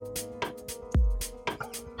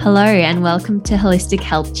Hello, and welcome to Holistic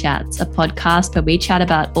Health Chats, a podcast where we chat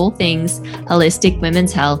about all things holistic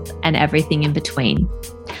women's health and everything in between.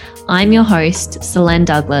 I'm your host, Selene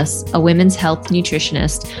Douglas, a women's health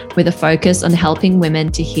nutritionist with a focus on helping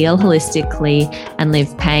women to heal holistically and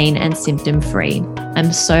live pain and symptom free.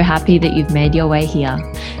 I'm so happy that you've made your way here.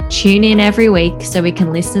 Tune in every week so we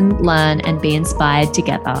can listen, learn, and be inspired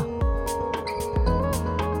together.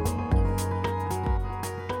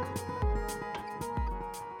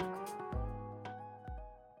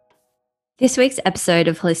 This week's episode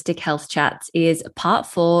of Holistic Health Chats is part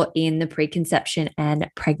 4 in the preconception and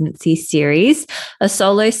pregnancy series, a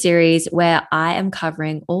solo series where I am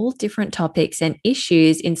covering all different topics and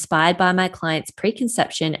issues inspired by my clients'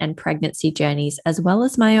 preconception and pregnancy journeys, as well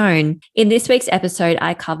as my own. In this week's episode,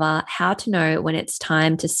 I cover how to know when it's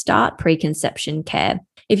time to start preconception care.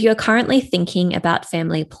 If you're currently thinking about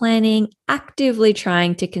family planning, actively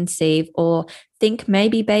trying to conceive, or think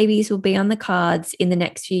maybe babies will be on the cards in the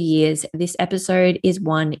next few years, this episode is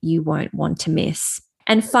one you won't want to miss.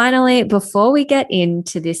 And finally, before we get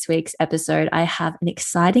into this week's episode, I have an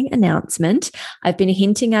exciting announcement. I've been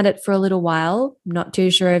hinting at it for a little while, not too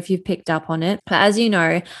sure if you've picked up on it, but as you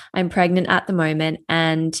know, I'm pregnant at the moment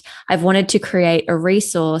and I've wanted to create a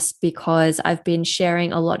resource because I've been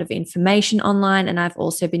sharing a lot of information online and I've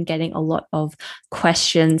also been getting a lot of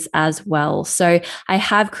questions as well. So I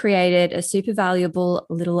have created a super valuable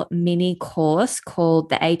little mini course called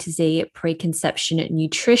the A to Z Preconception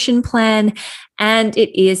Nutrition Plan. And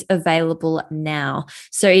it is available now.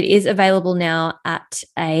 So it is available now at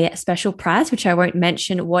a special price, which I won't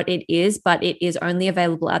mention what it is, but it is only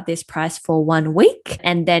available at this price for 1 week.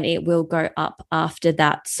 And then it will go up after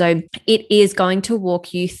that. So it is going to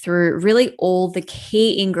walk you through really all the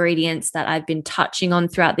key ingredients that I've been touching on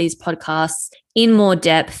throughout these podcasts in more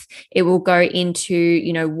depth. It will go into,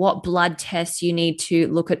 what blood tests you need to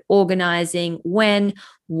look at organizing, when,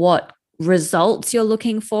 what results you're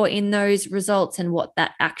looking for in those results and what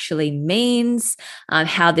that actually means,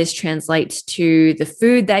 how this translates to the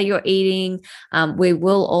food that you're eating. We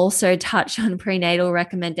will also touch on prenatal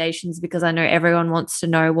recommendations because I know everyone wants to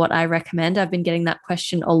know what I recommend. I've been getting that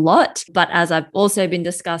question a lot, but as I've also been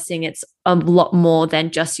discussing, it's a lot more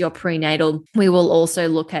than just your prenatal. We will also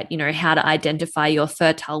look at, how to identify your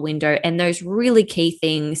fertile window and those really key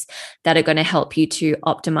things that are going to help you to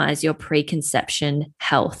optimize your preconception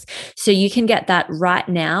health. So you can get that right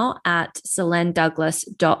now at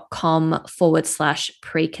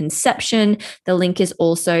selendouglas.com/preconception. The link is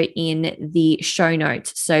also in the show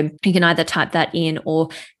notes. So you can either type that in or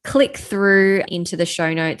click through into the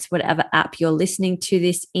show notes, whatever app you're listening to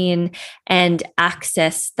this in, and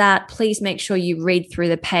access that. Please make sure you read through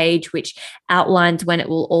the page, which outlines when it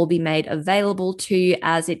will all be made available to you,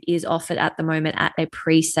 as it is offered at the moment at a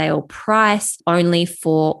pre-sale price only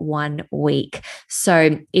for 1 week.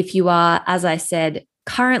 So if you are, as I said,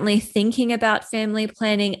 currently thinking about family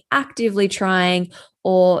planning, actively trying,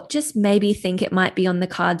 or just maybe think it might be on the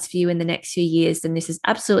cards for you in the next few years, then this is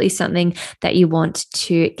absolutely something that you want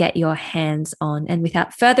to get your hands on. And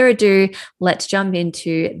without further ado, let's jump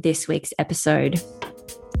into this week's episode.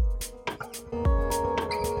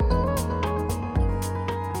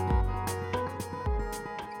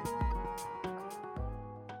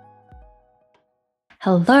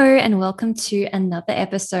 Hello, and welcome to another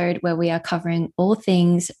episode where we are covering all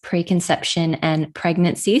things preconception and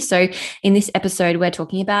pregnancy. So in this episode, we're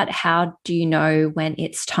talking about how do you know when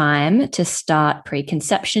it's time to start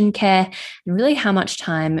preconception care, and really how much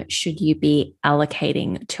time should you be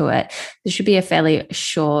allocating to it. This should be a fairly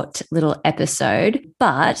short little episode,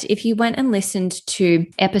 but if you went and listened to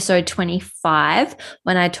episode 25,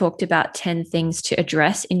 when I talked about 10 things to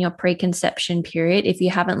address in your preconception period, if you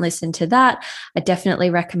haven't listened to that, I definitely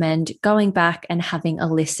recommend going back and having a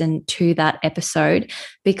listen to that episode,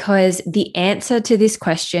 because the answer to this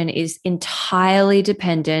question is entirely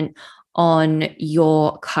dependent on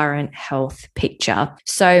your current health picture.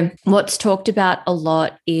 So what's talked about a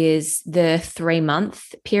lot is the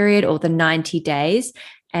 3-month period or the 90 days.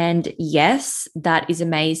 And yes, that is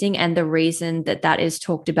amazing. And the reason that that is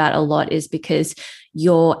talked about a lot is because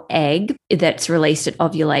your egg that's released at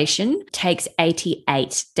ovulation takes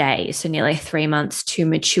 88 days, so nearly 3 months to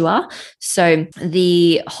mature. So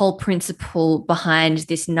the whole principle behind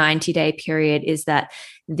this 90-day period is that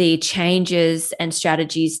the changes and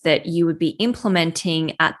strategies that you would be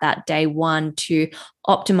implementing at that day one to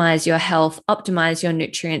optimize your health, optimize your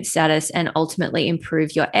nutrient status, and ultimately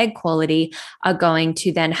improve your egg quality are going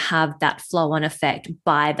to then have that flow-on effect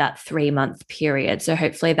by that 3-month period. So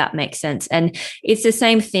hopefully that makes sense. And it's the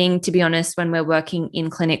same thing, to be honest, when we're working in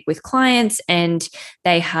clinic with clients and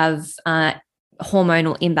they have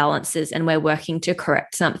hormonal imbalances and we're working to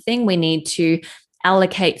correct something, we need to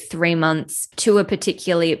allocate 3 months to a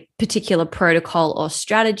particular protocol or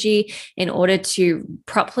strategy in order to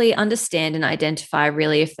properly understand and identify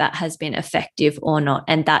really if that has been effective or not.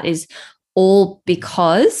 And that is all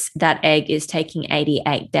because that egg is taking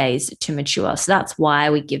 88 days to mature. So that's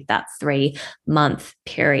why we give that 3-month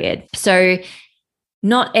period. So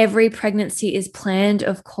not every pregnancy is planned,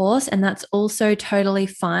 of course, and that's also totally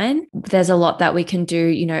fine. There's a lot that we can do,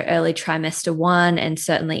 early trimester 1 and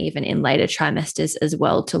certainly even in later trimesters as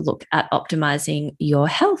well to look at optimizing your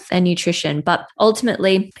health and nutrition. But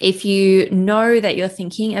ultimately, if you know that you're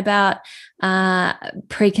thinking about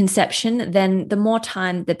preconception, then the more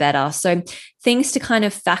time, the better. So things to kind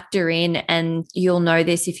of factor in, and you'll know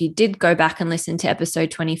this if you did go back and listen to episode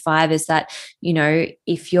 25, is that,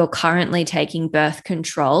 if you're currently taking birth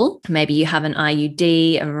control, maybe you have an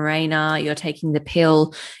IUD, a Mirena, you're taking the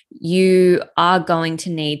pill, you are going to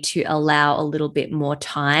need to allow a little bit more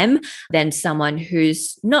time than someone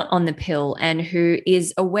who's not on the pill and who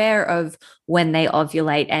is aware of when they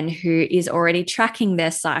ovulate and who is already tracking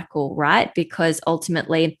their cycle, right? Because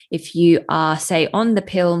ultimately, if you are, say, on the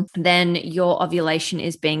pill, then your ovulation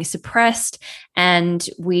is being suppressed, and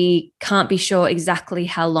we can't be sure exactly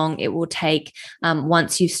how long it will take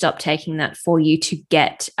once you stop taking that for you to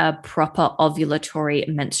get a proper ovulatory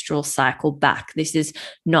menstrual cycle back. This is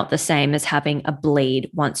not the same as having a bleed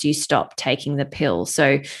once you stop taking the pill.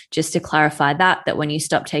 So just to clarify that when you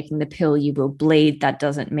stop taking the pill, you will bleed. That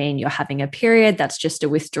doesn't mean you're having a period. That's just a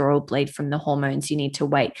withdrawal bleed from the hormones. You need to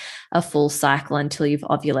wait a full cycle until you've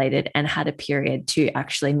ovulated and had a period to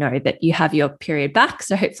actually know that you have your period back.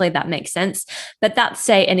 So hopefully that makes sense. But that's,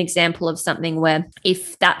 say, an example of something where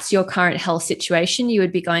if that's your current health situation, you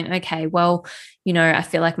would be going, okay, well, I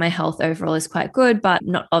feel like my health overall is quite good, but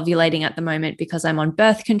not ovulating at the moment because I'm on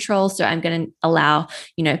birth control. So I'm going to allow,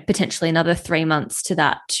 potentially another 3 months to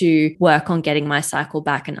that to work on getting my cycle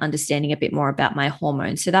back and understanding a bit more about my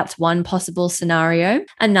hormones. So that's one possible scenario.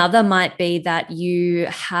 Another might be that you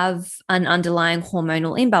have an underlying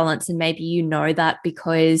hormonal imbalance, and maybe you know that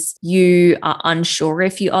because you are unsure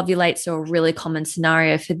if you ovulate. So a really common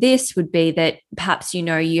scenario for this would be that perhaps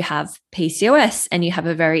you have PCOS and you have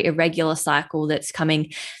a very irregular cycle that's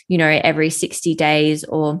coming, every 60 days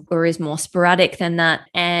or is more sporadic than that.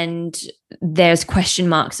 And there's question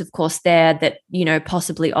marks, of course, there that,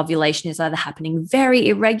 possibly ovulation is either happening very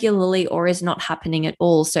irregularly or is not happening at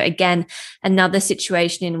all. So again, another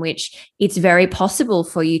situation in which it's very possible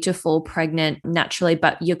for you to fall pregnant naturally,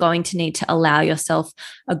 but you're going to need to allow yourself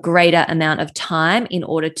a greater amount of time in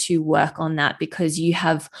order to work on that, because you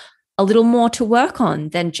have a little more to work on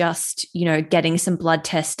than just, getting some blood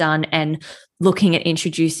tests done and looking at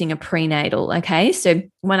introducing a prenatal. Okay. So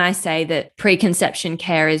when I say that preconception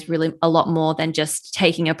care is really a lot more than just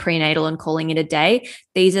taking a prenatal and calling it a day,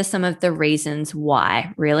 these are some of the reasons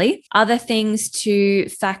why, really. Other things to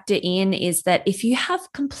factor in is that if you have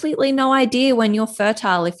completely no idea when you're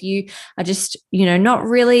fertile, if you are just, not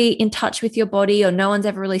really in touch with your body, or no one's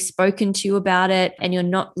ever really spoken to you about it, and you're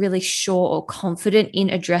not really sure or confident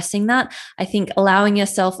in addressing that, I think allowing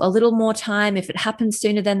yourself a little more time, if it happens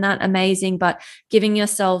sooner than that, amazing. But giving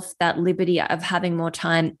yourself that liberty of having more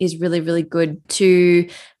time is really, really good to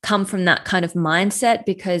come from that kind of mindset,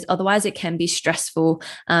 because otherwise it can be stressful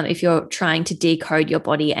if you're trying to decode your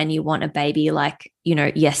body and you want a baby like,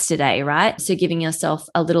 yesterday, right? So giving yourself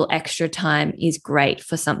a little extra time is great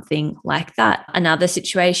for something like that. Another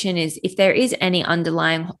situation is if there is any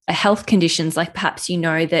underlying health conditions, like perhaps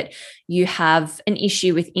that you have an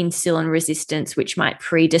issue with insulin resistance, which might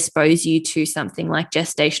predispose you to something like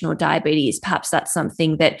gestational diabetes. Perhaps that's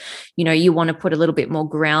something that, you want to put a little bit more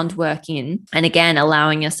groundwork in. And again,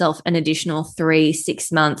 allowing yourself an additional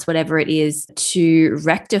 3-6 months, whatever it is, to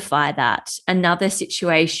rectify that. Another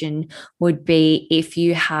situation would be if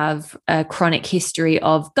you have a chronic history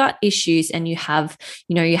of gut issues and you have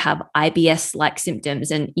IBS-like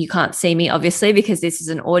symptoms. And you can't see me, obviously, because this is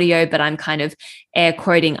an audio, but I'm kind of air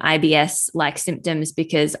quoting IBS-like symptoms,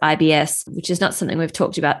 because IBS, which is not something we've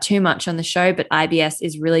talked about too much on the show, but IBS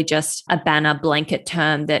is really just a banner blanket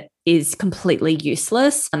term that is completely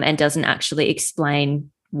useless and doesn't actually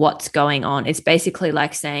explain what's going on. It's basically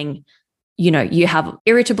like saying, you have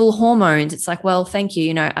irritable hormones. It's like, well, thank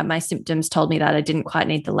you. My symptoms told me that. I didn't quite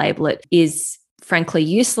need the label. It is frankly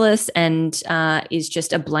useless and is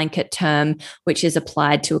just a blanket term which is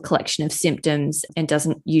applied to a collection of symptoms and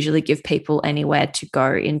doesn't usually give people anywhere to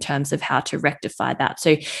go in terms of how to rectify that.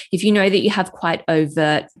 So if you know that you have quite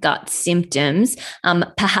overt gut symptoms,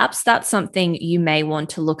 perhaps that's something you may want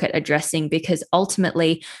to look at addressing, because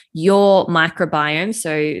ultimately your microbiome,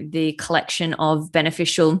 so the collection of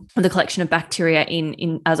bacteria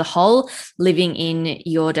in as a whole living in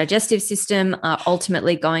your digestive system, are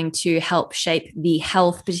ultimately going to help shape the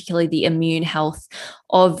health, particularly the immune health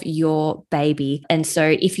of your baby. And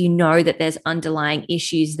so if you know that there's underlying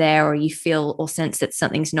issues there, or you feel or sense that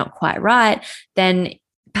something's not quite right, then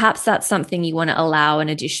perhaps that's something you want to allow an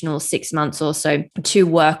additional 6 months or so to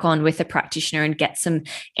work on with a practitioner and get some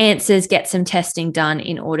answers, get some testing done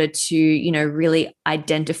in order to, really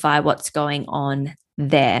identify what's going on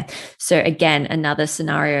there. So again, another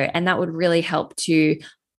scenario, and that would really help to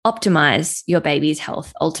optimize your baby's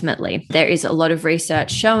health. Ultimately, there is a lot of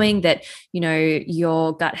research showing that,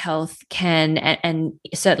 your gut health can, and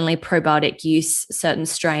certainly probiotic use, certain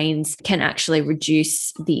strains can actually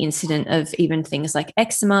reduce the incidence of even things like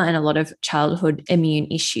eczema and a lot of childhood immune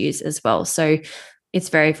issues as well. So it's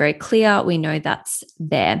very, very clear. We know that's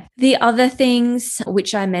there. The other things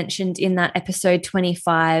which I mentioned in that episode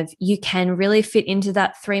 25, you can really fit into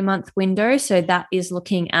that 3-month window. So that is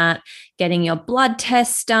looking at getting your blood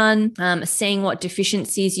tests done, seeing what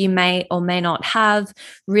deficiencies you may or may not have,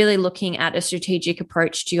 really looking at a strategic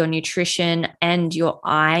approach to your nutrition and your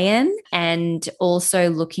iron, and also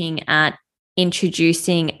looking at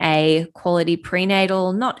introducing a quality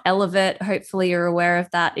prenatal, not Elevate. Hopefully you're aware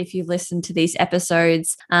of that if you've listened to these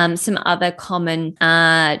episodes. Some other common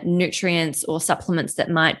nutrients or supplements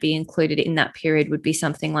that might be included in that period would be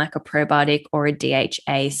something like a probiotic or a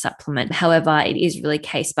DHA supplement. However, it is really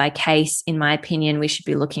case by case. In my opinion, we should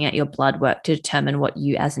be looking at your blood work to determine what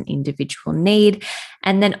you as an individual need.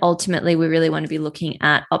 And then ultimately, we really want to be looking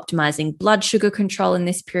at optimizing blood sugar control in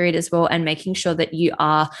this period as well, and making sure that you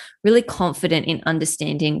are really confident in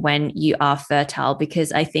understanding when you are fertile,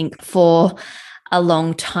 because I think for a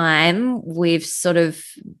long time, we've sort of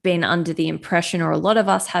been under the impression, or a lot of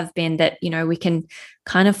us have been, that, we can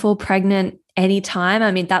kind of fall pregnant anytime.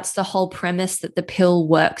 I mean, that's the whole premise that the pill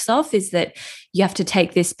works off, is that you have to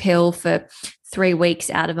take this pill for 3 weeks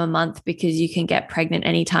out of a month because you can get pregnant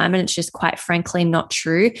anytime. And it's just quite frankly not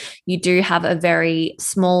true. You do have a very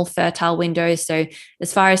small fertile window. So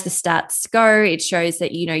as far as the stats go, it shows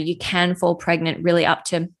that, you can fall pregnant really up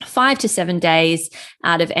to 5 to 7 days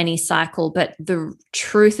out of any cycle. But the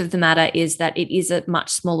truth of the matter is that it is a much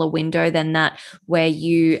smaller window than that, where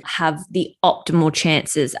you have the optimal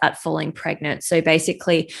chances at falling pregnant. So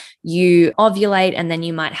basically you ovulate, and then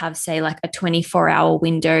you might have, say, like a 24-hour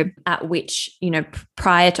window at which,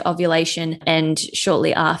 prior to ovulation and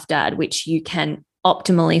shortly after, at which you can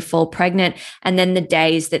optimally fall pregnant. And then the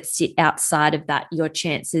days that sit outside of that, your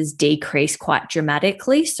chances decrease quite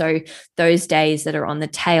dramatically. So those days that are on the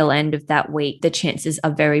tail end of that week, the chances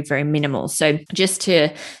are very, very minimal. So just to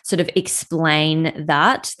sort of explain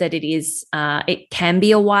that it is, it can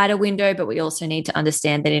be a wider window, but we also need to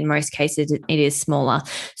understand that in most cases it is smaller.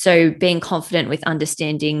 So being confident with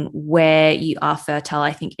understanding where you are fertile,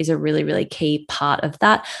 I think, is a really, really key part of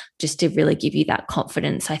that, just to really give you that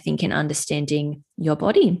confidence, I think, in understanding your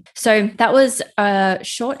body. So that was a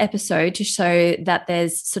short episode to show that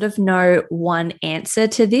there's sort of no one answer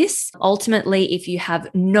to this. Ultimately, if you have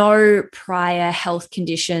no prior health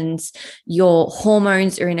conditions, your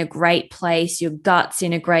hormones are in a great place, your gut's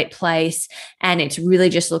in a great place, and it's really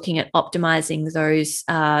just looking at optimizing those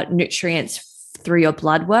nutrients through your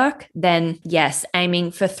blood work, then yes,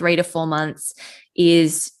 aiming for 3 to 4 months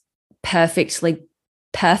is perfect.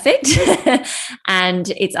 And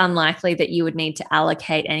it's unlikely that you would need to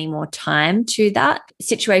allocate any more time to that.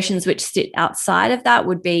 Situations which sit outside of that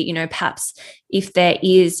would be, perhaps if there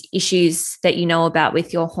is issues that you know about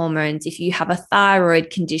with your hormones, if you have a thyroid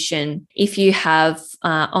condition, if you have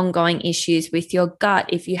ongoing issues with your gut,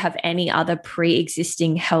 if you have any other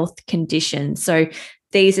pre-existing health conditions. So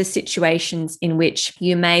these are situations in which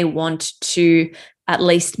you may want to at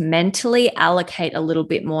least mentally allocate a little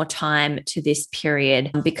bit more time to this period,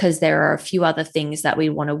 because there are a few other things that we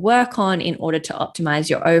want to work on in order to optimize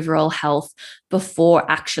your overall health before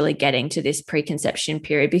actually getting to this preconception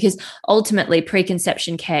period. Because ultimately,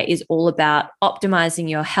 preconception care is all about optimizing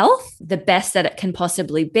your health the best that it can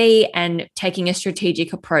possibly be, and taking a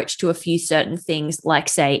strategic approach to a few certain things, like,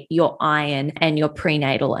 say, your iron and your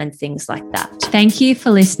prenatal and things like that. Thank you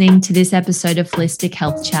for listening to this episode of Holistic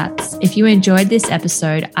Health Chats. If you enjoyed this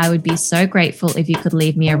episode, I would be so grateful if you could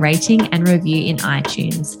leave me a rating and review in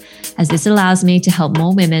iTunes, as this allows me to help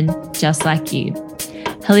more women just like you.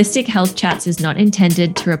 Holistic Health Chats is not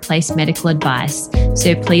intended to replace medical advice,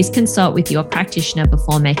 so please consult with your practitioner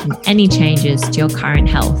before making any changes to your current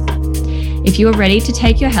health. If you are ready to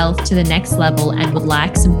take your health to the next level and would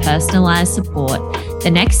like some personalized support, the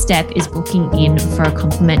next step is booking in for a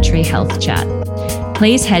complimentary health chat.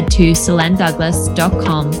 Please head to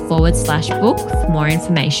selendouglas.com/book for more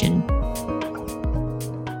information.